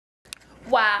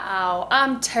Wow,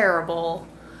 I'm terrible.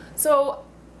 So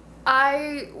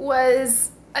I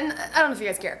don't know if you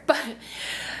guys care, but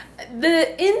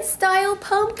the InStyle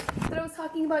pump that I was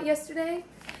talking about yesterday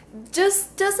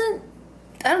just doesn't,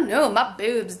 I don't know, my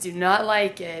boobs do not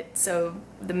like it. So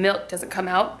the milk doesn't come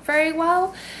out very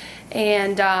well.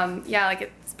 And yeah, like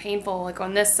it's painful. Like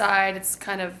on this side, it's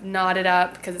kind of knotted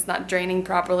up because it's not draining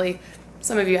properly.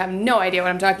 Some of you have no idea what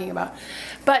I'm talking about.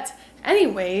 But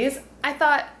anyways, I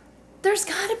thought there's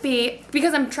gotta be,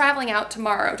 because I'm traveling out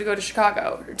tomorrow to go to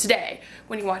Chicago, or today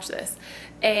when you watch this,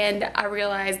 and I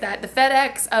realized that the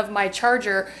FedEx of my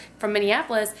charger from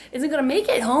Minneapolis isn't gonna make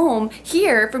it home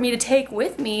here for me to take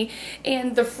with me,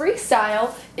 and the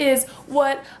Freestyle is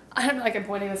what, I'm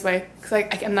pointing this way because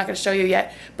I'm not gonna show you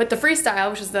yet, but the Freestyle,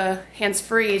 which is the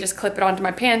hands-free, just clip it onto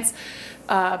my pants,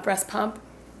 breast pump,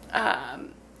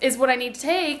 is what I need to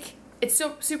take. It's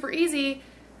so super easy.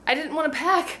 I didn't want to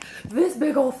pack this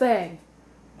big old thing.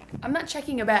 I'm not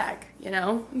checking a bag, you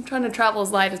know? I'm trying to travel as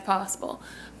light as possible,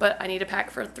 but I need to pack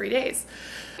for 3 days.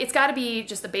 It's gotta be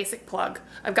just a basic plug.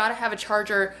 I've gotta have a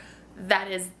charger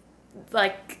that is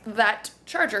like that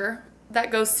charger that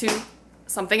goes to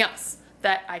something else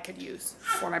that I could use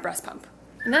for my breast pump.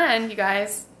 And then, you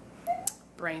guys,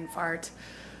 brain fart.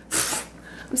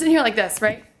 I'm sitting here like this,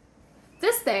 right?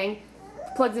 This thing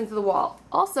plugs into the wall.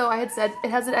 Also, I had said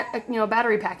it has a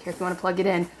battery pack here if you want to plug it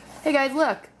in. Hey guys,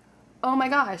 look. Oh my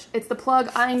gosh, it's the plug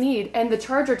I need. And the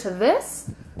charger to this,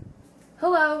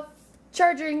 hello,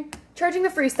 charging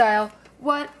the Freestyle.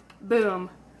 What? Boom.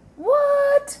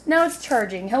 What? Now it's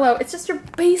charging. Hello, it's just your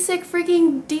basic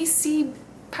freaking DC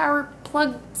power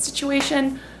plug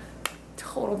situation.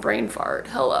 Total brain fart.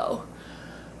 Hello.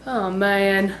 Oh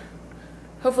man.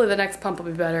 Hopefully the next pump will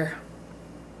be better.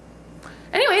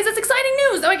 Anyways, that's exciting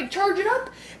news! Now I can charge it up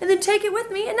and then take it with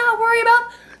me and not worry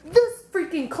about this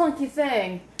freaking clunky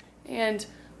thing. And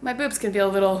my boobs can feel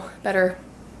a little better.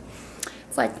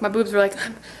 It's like my boobs were like,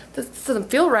 this doesn't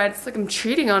feel right. It's like I'm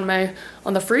cheating on the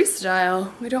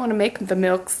Freestyle. We don't want to make the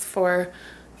milks for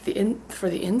the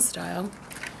InStyle.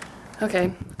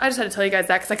 Okay, I just had to tell you guys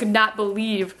that because I could not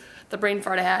believe the brain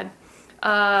fart I had.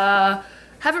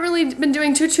 Haven't really been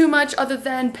doing too much other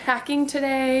than packing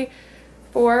today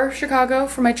for Chicago,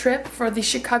 for my trip, for the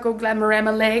Chicago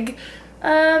Glamorama leg.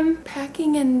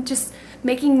 Packing and just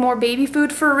making more baby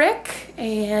food for Rick,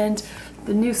 and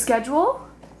the new schedule.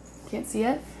 Can't see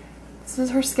it. This is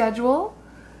her schedule.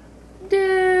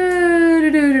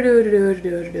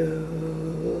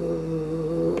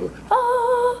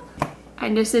 Oh.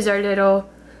 And this is our little,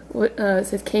 it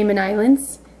says Cayman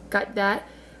Islands. Got that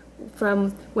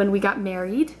from when we got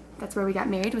married. That's where we got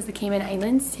married, was the Cayman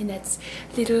Islands, and that's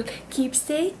little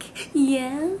keepsake,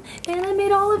 yeah. And I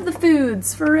made all of the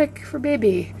foods for Rick, for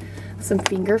baby. Some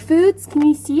finger foods, can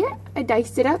you see it? I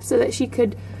diced it up so that she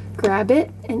could grab it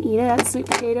and eat it. That's sweet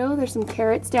potato. There's some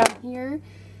carrots down here.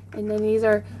 And then these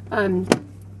are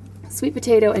sweet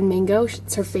potato and mango.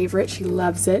 It's her favorite, she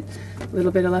loves it. A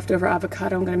little bit of leftover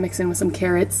avocado I'm gonna mix in with some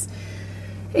carrots.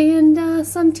 And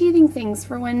some teething things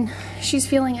for when she's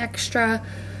feeling extra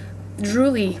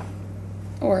drooly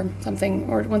or something,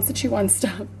 or wants to chew on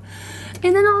stuff.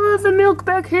 And then all of the milk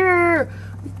back here.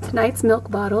 Tonight's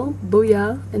milk bottle,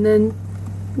 booyah, and then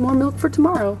more milk for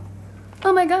tomorrow.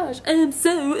 Oh my gosh, I'm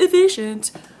so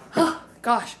efficient. Oh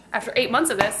gosh, after 8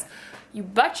 months of this, you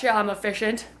betcha I'm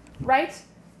efficient, right?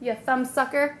 You thumb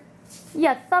sucker.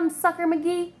 Yeah, thumb sucker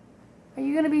McGee. Are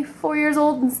you gonna be 4 years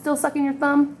old and still sucking your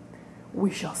thumb?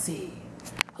 We shall see.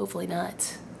 Hopefully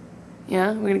not.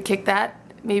 Yeah, we're gonna kick that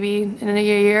maybe in a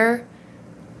year.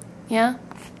 Yeah.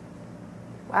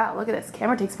 Wow, look at this.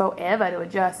 Camera takes forever to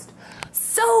adjust.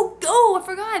 So, oh, I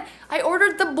forgot. I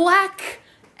ordered the black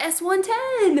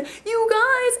S110. You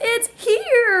guys, it's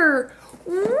here.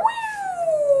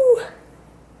 Woo!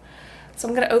 So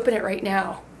I'm gonna open it right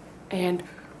now. And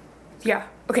yeah,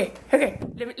 okay.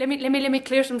 Let me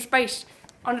clear some space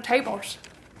on the tables.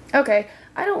 Okay,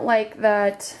 I don't like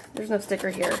that there's no sticker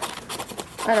here.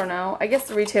 I don't know. I guess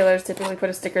the retailers typically put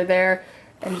a sticker there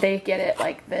and they get it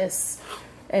like this.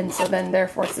 And so then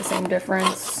therefore it's the same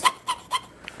difference.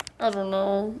 I don't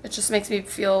know. It just makes me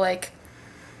feel like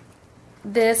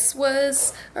this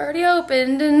was already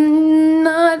opened and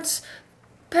not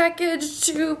packaged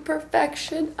to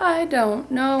perfection. I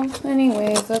don't know.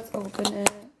 Anyways, let's open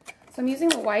it. So I'm using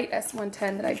the white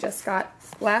S110 that I just got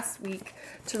last week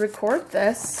to record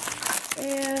this.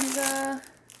 And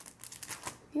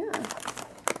yeah.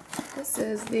 This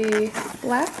is the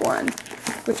black one,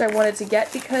 which I wanted to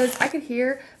get because I could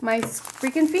hear my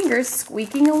freaking fingers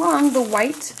squeaking along the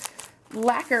white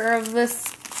lacquer of this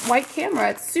white camera.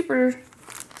 It's super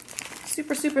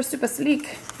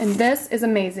sleek And this is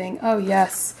amazing. Oh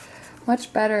yes,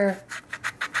 much better.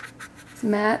 It's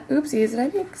matte. Oopsies, did I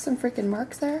make some freaking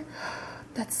marks there?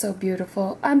 That's so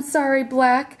beautiful. I'm sorry,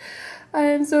 black. I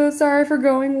am so sorry for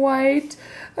going white.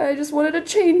 I just wanted to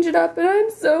change it up and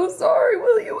I'm so sorry.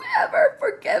 Will you ever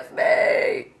forgive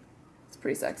me? It's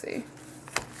pretty sexy.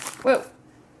 Whoa.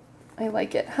 I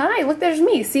like it. Hi, look, there's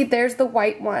me. See, there's the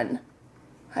white one.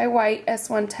 Hi, white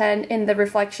S110 in the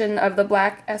reflection of the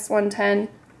black S110.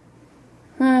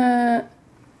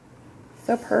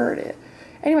 So pretty.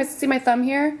 Anyways, see my thumb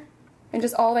here? And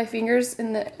just all my fingers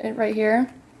right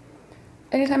here?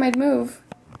 Anytime I'd move,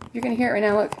 you're gonna hear it right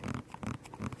now, look.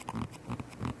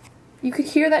 You could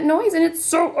hear that noise and it's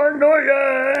so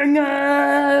annoying!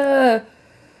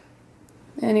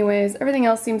 Anyways, everything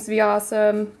else seems to be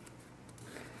awesome.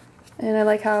 And I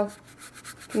like how,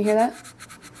 can you hear that?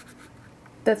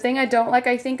 The thing I don't like,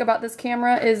 I think, about this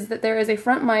camera is that there is a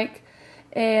front mic,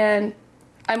 and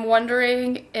I'm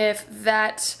wondering if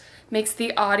that makes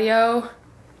the audio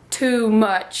too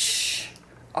much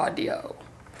audio.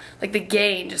 Like the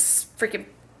gain just freaking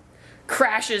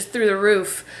crashes through the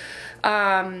roof.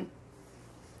 I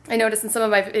noticed in some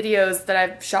of my videos that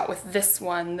I've shot with this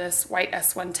one, this white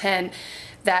S110,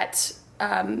 that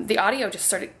the audio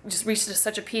just reached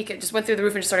such a peak. It just went through the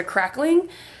roof and just started crackling.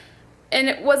 And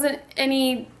it wasn't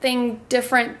anything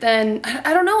different than,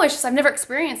 I don't know, it's just I've never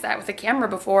experienced that with a camera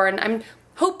before, and I'm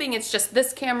hoping it's just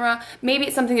this camera. Maybe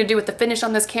it's something to do with the finish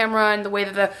on this camera and the way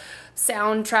that the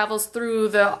sound travels through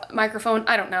the microphone.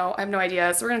 I don't know. I have no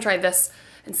idea. So we're going to try this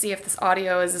and see if this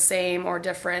audio is the same or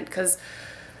different, because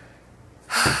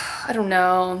I don't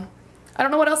know. I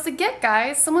don't know what else to get,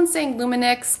 guys. Someone's saying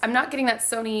Luminix. I'm not getting that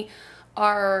Sony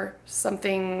R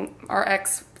something,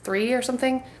 RX3 or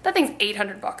something. That thing's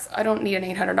 800 bucks. I don't need an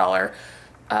 $800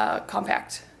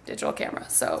 compact digital camera.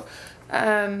 So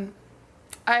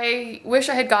I wish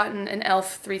I had gotten an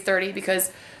ELPH 330,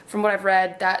 because from what I've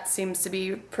read, that seems to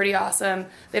be pretty awesome.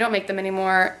 They don't make them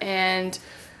anymore, and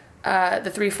the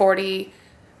 340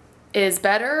 is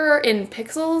better in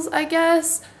pixels, I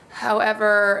guess.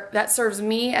 However, that serves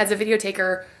me as a video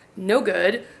taker no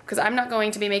good, because I'm not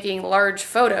going to be making large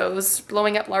photos,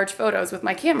 blowing up large photos with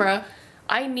my camera.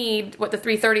 I need what the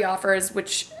 330 offers,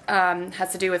 which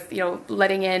has to do with, you know,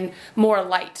 letting in more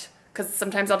light, because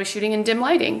sometimes I'll be shooting in dim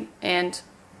lighting, and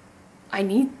I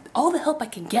need all the help I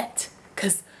can get,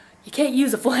 because you can't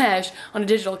use a flash on a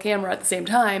digital camera at the same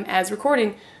time as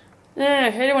recording. I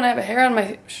hate it when I have a hair on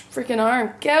my freaking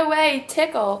arm. Go away,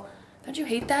 tickle. Don't you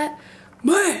hate that?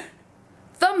 Man,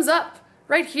 thumbs up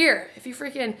right here if you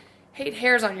freaking hate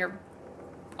hairs on your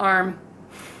arm.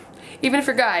 Even if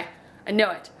you're a guy, I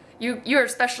know it. You're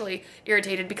especially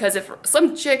irritated because if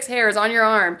some chick's hair is on your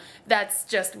arm, that's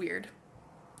just weird.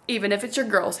 Even if it's your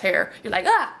girl's hair, you're like,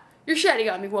 ah, you're shedding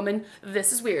on me, woman.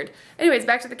 This is weird. Anyways,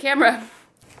 back to the camera.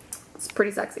 It's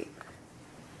pretty sexy.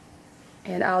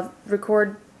 And I'll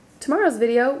record tomorrow's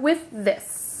video with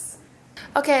this.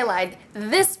 Okay, I lied.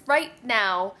 This right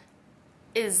now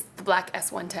is the black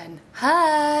S110.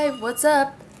 Hi, what's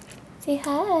up? Say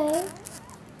hi.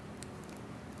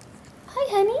 Hi,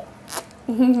 honey.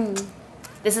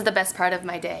 This is the best part of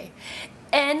my day.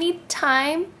 Any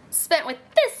time spent with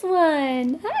this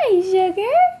one. Hi, sugar.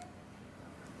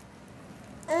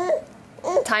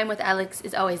 Time with Alex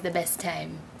is always the best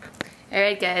time.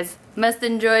 Alright, guys. Must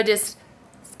enjoy this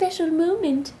special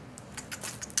moment.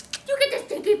 You get this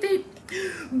stinky feet.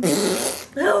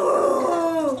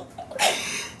 Oh.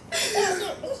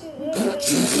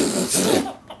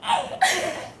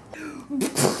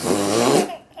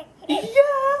 Yeah.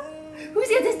 Who's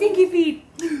got the stinky feet?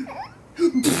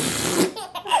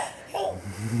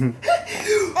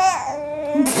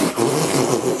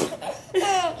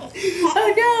 Oh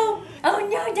no! Oh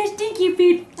no, the stinky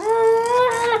feet!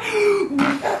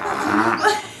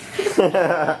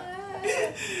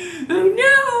 Oh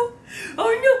no!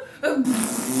 Oh no!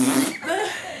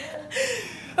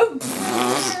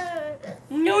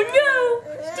 No, no!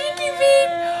 Stinky feet!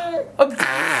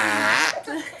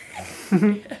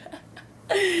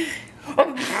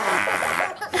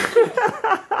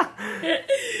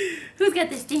 Who's got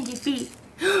the stinky feet?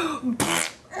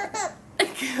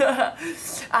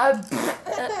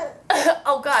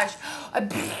 Oh gosh.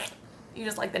 You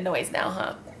just like the noise now,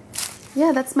 huh?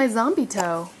 Yeah, that's my zombie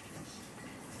toe.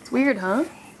 It's weird, huh?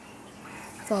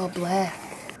 It's all black.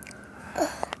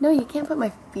 No, you can't put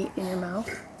my feet in your mouth.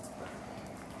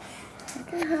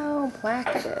 Look at how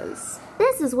black it is.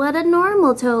 This is what a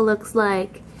normal toe looks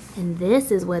like. And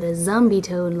this is what a zombie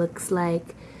toe looks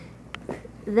like.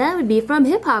 That would be from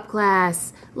hip-hop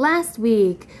class last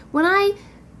week when I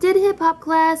did hip-hop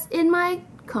class in my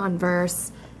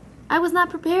Converse. I was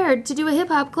not prepared to do a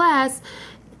hip-hop class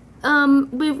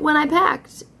when I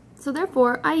packed. So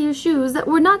therefore, I used shoes that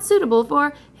were not suitable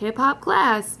for hip-hop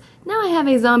class. Now I have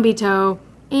a zombie toe,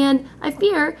 and I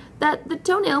fear that the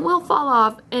toenail will fall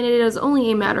off, and it is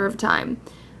only a matter of time.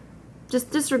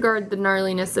 Just disregard the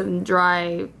gnarliness of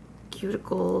dry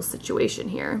cuticle situation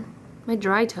here. My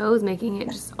dry toe is making it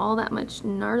just all that much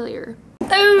gnarlier.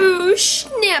 Oh,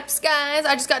 snaps, guys.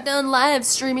 I just got done live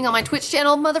streaming on my Twitch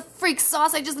channel. Mother freak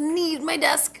sauce, I just need my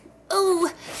desk.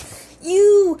 Oh,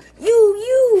 you.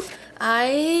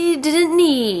 I didn't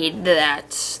need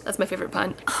that. That's my favorite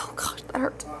pun. Oh, gosh, that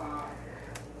hurt.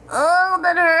 Oh,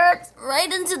 that hurts.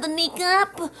 Right into the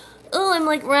kneecap. Oh, I'm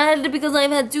like red because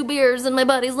I've had 2 beers and my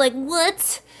body's like,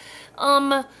 what?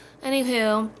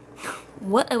 Anywho,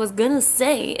 what I was gonna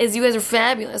say is you guys are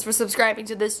fabulous for subscribing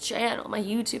to this channel, my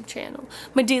YouTube channel,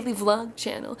 my daily vlog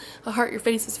channel. I heart your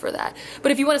faces for that.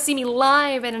 But if you want to see me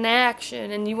live and in action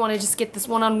and you want to just get this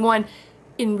one-on-one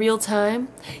in real time,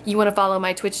 you want to follow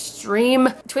my Twitch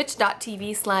stream,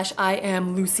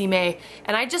 twitch.tv/IamLucyMay.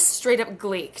 And I just straight up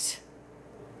gleeked.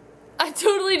 I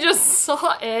totally just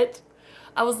saw it.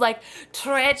 I was like,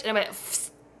 Twitch, and I went,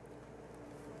 pfft.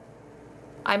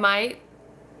 I might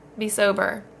be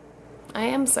sober. I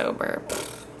am sober.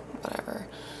 Whatever.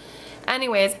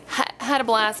 Anyways, had a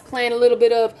blast playing a little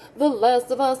bit of The Last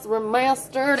of Us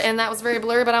Remastered, and that was very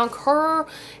blurry, but I don't care.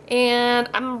 And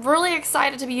I'm really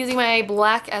excited to be using my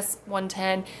black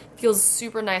S110. Feels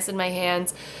super nice in my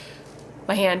hands.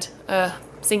 My hand,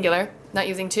 singular. Not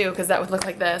using 2 because that would look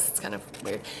like this. It's kind of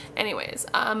weird. Anyways,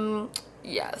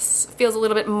 yes, feels a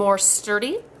little bit more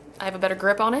sturdy. I have a better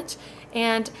grip on it.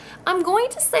 And I'm going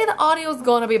to say the audio is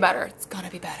gonna be better. It's gonna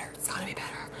be better. It's gonna be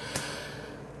better.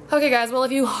 Okay, guys, well,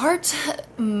 if you heart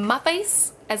my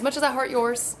face as much as I heart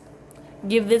yours,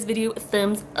 give this video a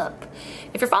thumbs up.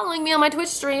 If you're following me on my Twitch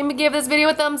stream, give this video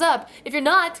a thumbs up. If you're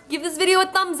not, give this video a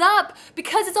thumbs up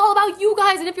because it's all about you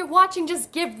guys. And if you're watching,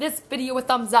 just give this video a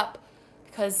thumbs up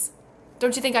because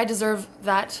don't you think I deserve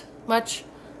that much,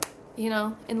 you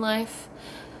know, in life?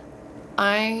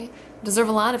 I deserve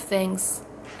a lot of things.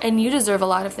 And you deserve a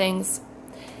lot of things.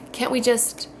 Can't we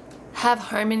just have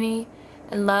harmony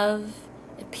and love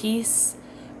and peace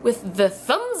with the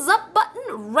thumbs up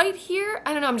button right here?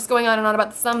 I don't know, I'm just going on and on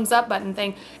about the thumbs up button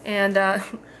thing, and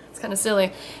it's kind of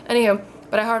silly. Anywho,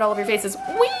 but I heart all of your faces.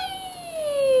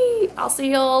 Whee! I'll see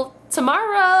y'all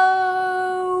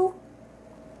tomorrow.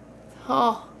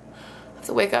 Oh, I have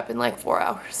to wake up in like 4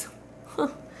 hours.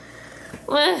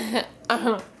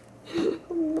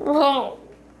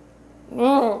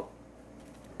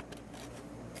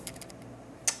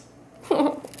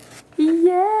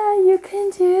 Yeah, you can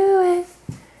do it.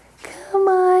 Come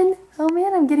on. Oh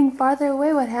man, I'm getting farther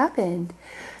away. What happened?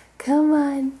 Come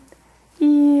on.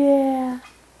 Yeah.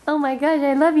 Oh my gosh,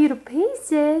 I love you to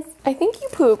pieces. I think you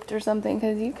pooped or something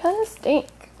because you kind of stink.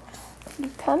 You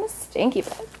kind of stinky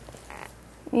butt.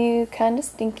 You kind of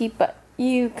stinky butt.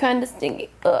 You kind of stinky.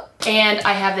 Ugh. And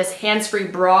I have this hands-free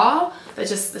bra that's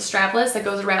just the strapless that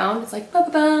goes around. It's like bum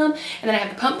bum bum. And then I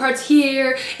have the pump parts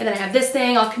here. And then I have this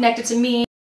thing all connected to me.